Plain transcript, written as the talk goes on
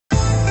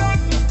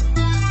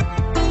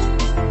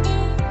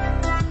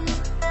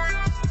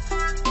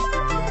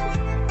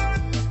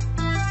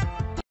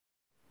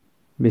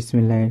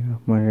বিসমিল্লাহির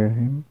রহমানির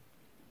রহিম।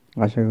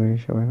 আশা করি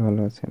সবাই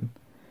ভালো আছেন।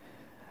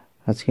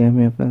 আজকে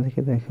আমি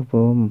আপনাদেরকে দেখাবো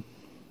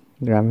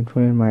গ্রামীণ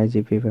ফোনের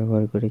মাইজিপি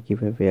ব্যবহার করে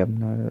কিভাবে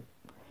আপনার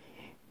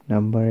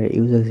নাম্বারের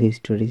ইউজার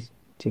হিস্টোরি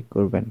চেক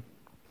করবেন।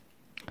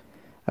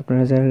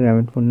 আপনারা যারা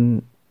গ্রামীণ ফোন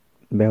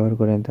ব্যবহার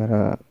করেন তারা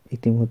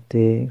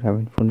ইতিমধ্যে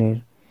গ্রামীণ ফোনের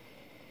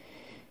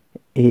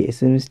এই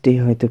এসএমএসটি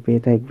হয়তো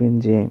পেয়ে থাকবেন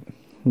যে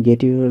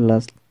get your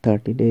last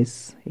 30 days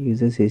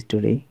user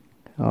history,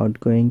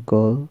 outgoing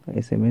call,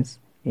 SMS,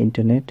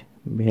 internet,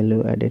 value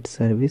added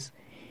service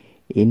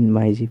in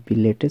MyGP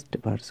latest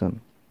version.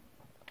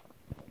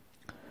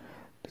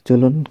 তো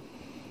চলুন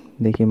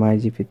দেখি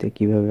মাইজিপিতে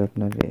কিভাবে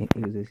আপনার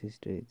ইউজার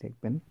হিস্টোরি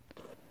দেখবেন।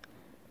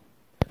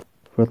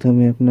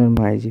 প্রথমে আপনার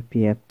মাইজিপি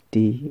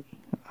অ্যাপটি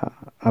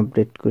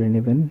আপডেট করে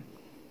নেবেন।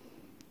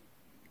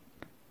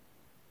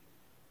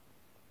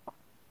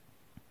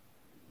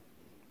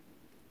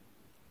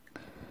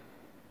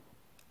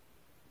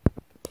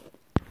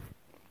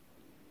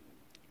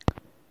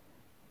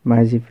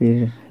 মাইজিপির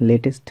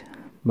লেটেস্ট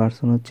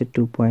ভার্সন হচ্ছে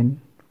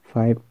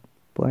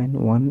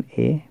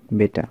 2.5.1a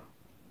বেটা।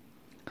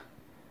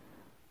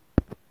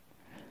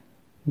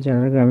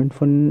 যারা গ্রামীণ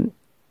ফোন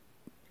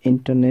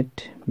ইন্টারনেট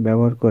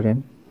ব্যবহার করেন,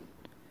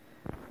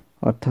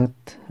 অর্থাৎ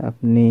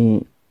আপনি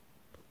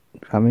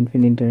গ্রামীণ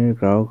ফোন ইন্টারনেট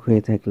গ্রাহক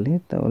হয়ে থাকলে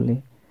তাহলে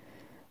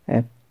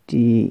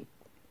অ্যাপটি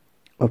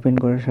ওপেন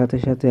করার সাথে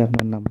সাথে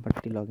আপনার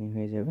নাম্বারটি লগ ইন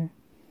হয়ে যাবে।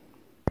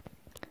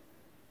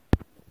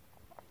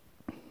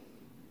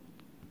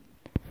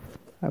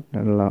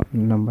 আপনার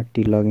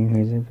নাম্বারটি লগ ইন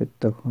হয়ে যাবে,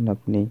 তখন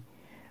আপনি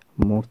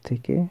মোর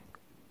থেকে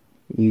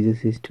ইউজার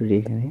হিস্টোরি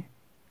এখানে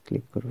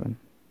ক্লিক করবেন।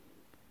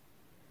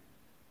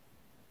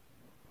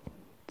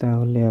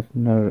 তাহলে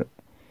আপনার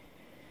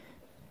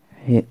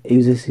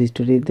ইউজার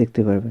হিস্টোরি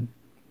দেখতে পারবেন।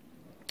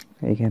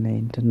 এখানে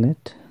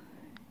ইন্টারনেট,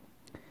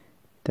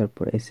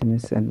 তারপর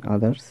এসএমএস অ্যান্ড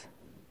আদার্স,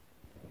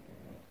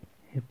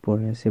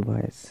 এরপরে আছে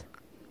ভয়েস।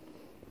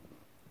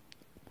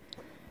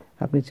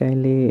 আপনি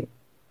চাইলে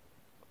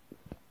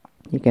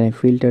এখানে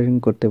ফিল্টারিং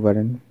করতে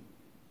পারেন।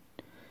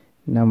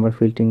 নাম্বার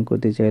ফিল্টারিং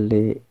করতে চাইলে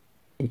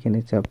এখানে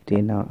চাপ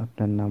দিয়ে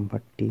আপনার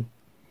নাম্বারটি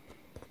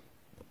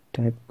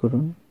টাইপ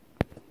করুন,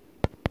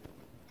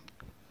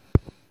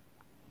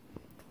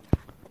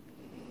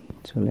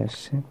 চলে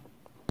আসছে।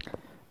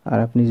 আর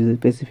আপনি যদি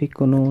স্পেসিফিক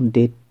কোনো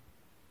ডেট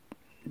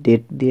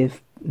দিয়ে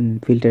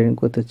ফিল্টারিং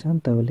করতে চান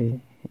তাহলে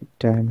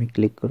টাইমে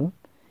ক্লিক করুন।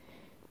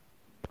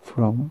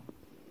 ফ্রম,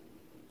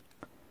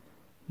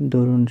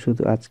 ধরুন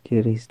শুধু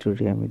আজকের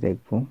হিস্টোরি আমি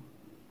দেখব,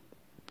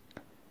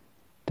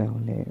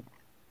 তাহলে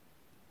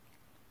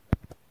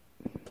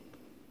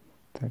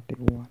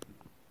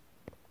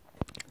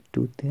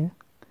 31/2-তে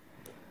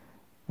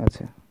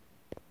আচ্ছা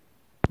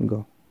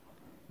গো।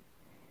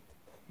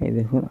 এই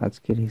দেখুন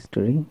আজকের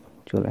হিস্টোরি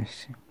চলে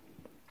আসছে।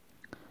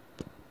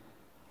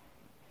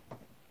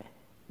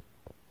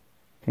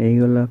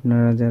 এইগুলো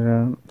আপনারা যারা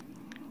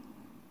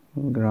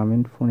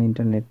গ্রামীণ ফোন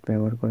ইন্টারনেট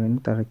ব্যবহার করেন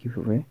তারা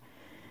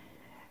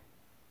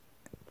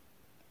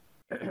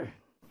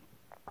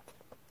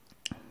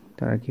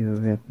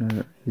কিভাবে আপনার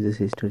ইউজার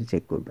হিস্টোরি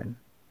চেক করবেন।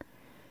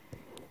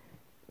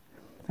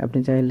 আপনি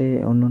চাইলে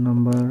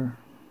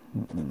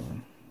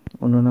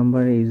অন্য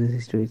নাম্বারে ইউজার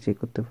হিস্টোরি চেক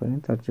করতে পারেন।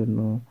 তার জন্য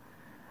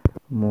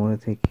মোড়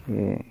থেকে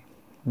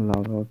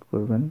লগ আউট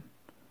করবেন।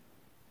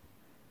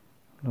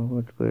 লগ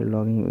আউট করে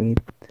লগ ইন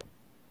উইথ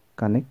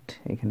কানেক্ট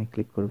এখানে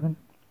ক্লিক করবেন।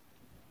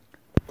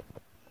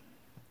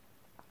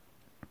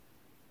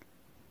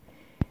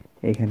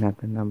 এখানে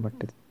আপনার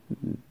নাম্বারটা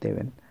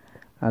দেবেন।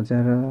 আর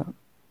যারা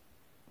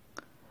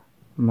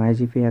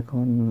মাইজিপি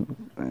অ্যাকাউন্ট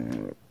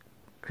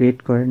ক্রিয়েট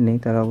করেননি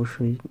তারা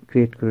অবশ্যই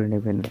ক্রিয়েট করে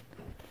নেবেন।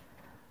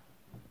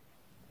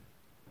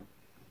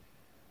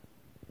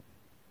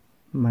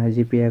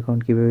 মাইজিপি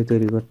অ্যাকাউন্ট কীভাবে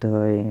তৈরি করতে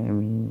হয়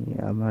আমি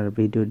আমার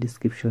ভিডিও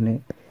ডিসক্রিপশনে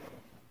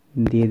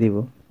দিয়ে দেব।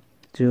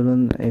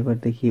 চলুন এবার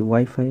দেখি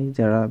ওয়াইফাই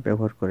যারা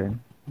ব্যবহার করেন,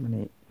 মানে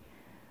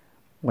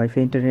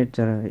ওয়াইফাই ইন্টারনেট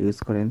যারা ইউজ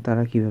করেন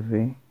তারা কিভাবে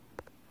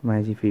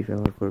মাইজিপি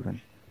ব্যবহার করবেন।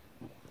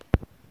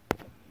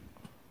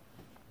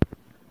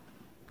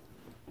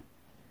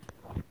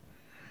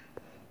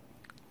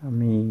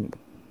 আমি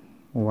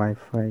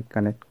ওয়াইফাই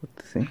কানেক্ট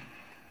করতেছি।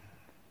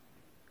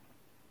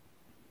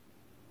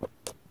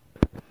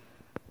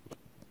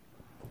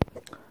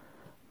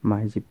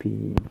 মাইজিপি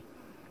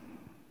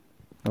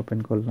ওপেন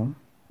করলাম,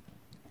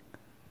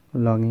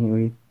 লগ ইন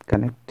উইথ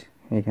কানেক্ট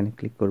এখানে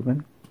ক্লিক করবেন।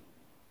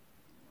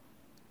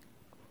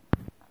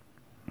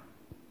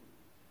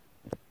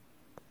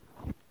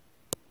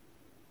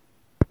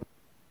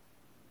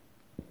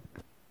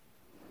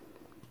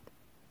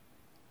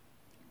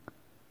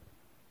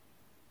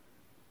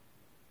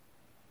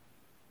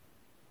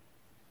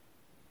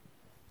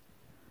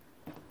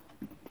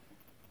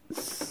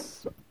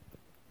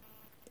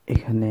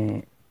 এখানে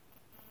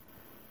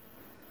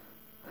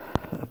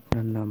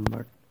আপনার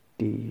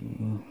নাম্বারটি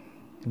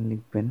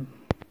লিখবেন।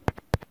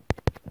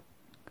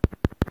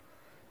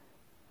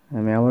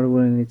 আমি আবার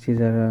বলে নিচ্ছি,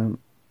 যারা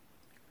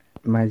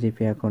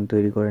মাইজিপি অ্যাকাউন্ট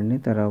তৈরি করেননি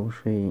তারা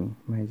অবশ্যই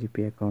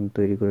মাইজিপি অ্যাকাউন্ট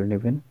তৈরি করে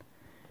নেবেন।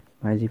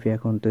 মাইজিপি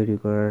অ্যাকাউন্ট তৈরি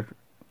করার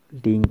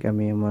লিঙ্ক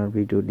আমি আমার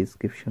ভিডিও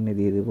ডিসক্রিপশনে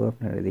দিয়ে দেবো,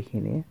 আপনারা দেখে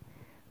নিয়ে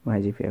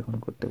মাইজিপি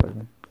অ্যাকাউন্ট করতে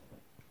পারবেন।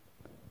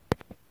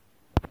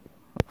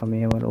 আমি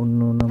আমার অন্য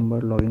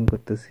নাম্বার লগ ইন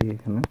করতেছি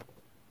এখানে।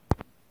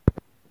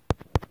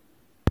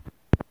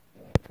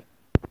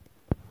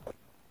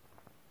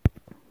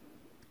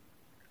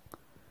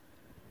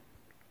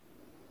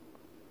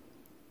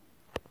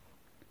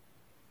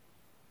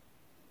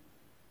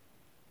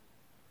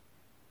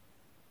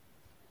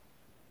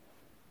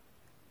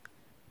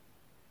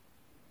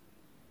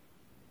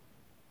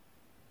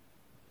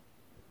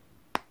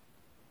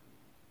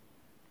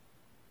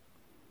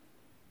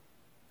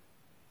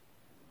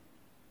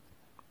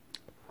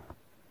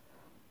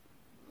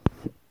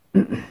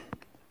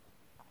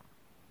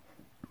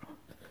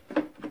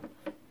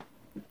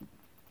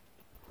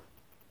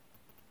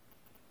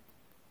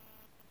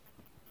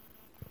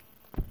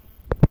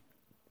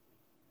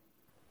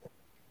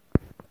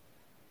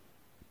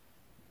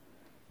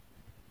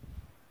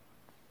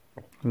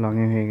 লগ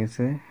ইন হয়ে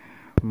গেছে।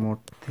 মোড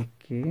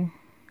থেকে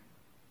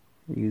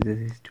ইউজার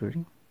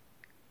হিস্টোরি,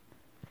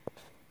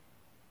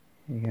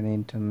 এখানে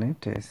ইন্টারনেট,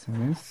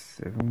 SMS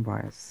এবং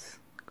ভয়েস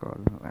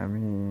কল।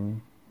 আমি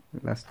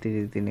লাস্ট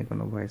 30 দিনে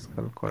কোনো ভয়েস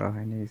কল করা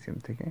হয়নি এই সিম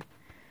থেকে,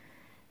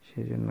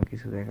 সেই জন্য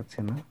কিছু দেখাচ্ছে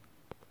না।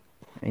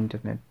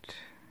 ইন্টারনেট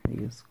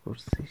ইউজ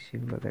করছি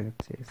সেগুলো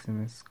দেখাচ্ছে,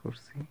 SMS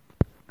করছি।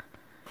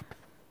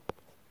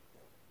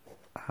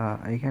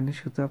 এখানে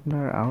শুধু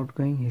আপনার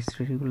আউটগোয়িং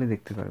হিস্ট্রিগুলো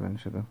দেখতে পারবেন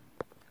শুধু।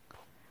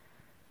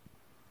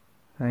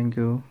 থ্যাংক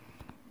ইউ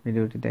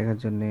ভিডিওটি দেখার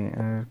জন্যে।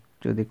 আর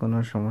যদি কোনো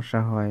সমস্যা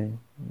হয়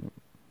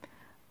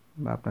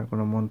বা আপনার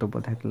কোনো মন্তব্য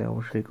থাকলে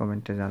অবশ্যই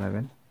কমেন্টে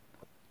জানাবেন।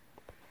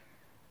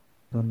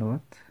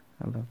 ধন্যবাদ,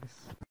 আল্লাহ হাফিজ।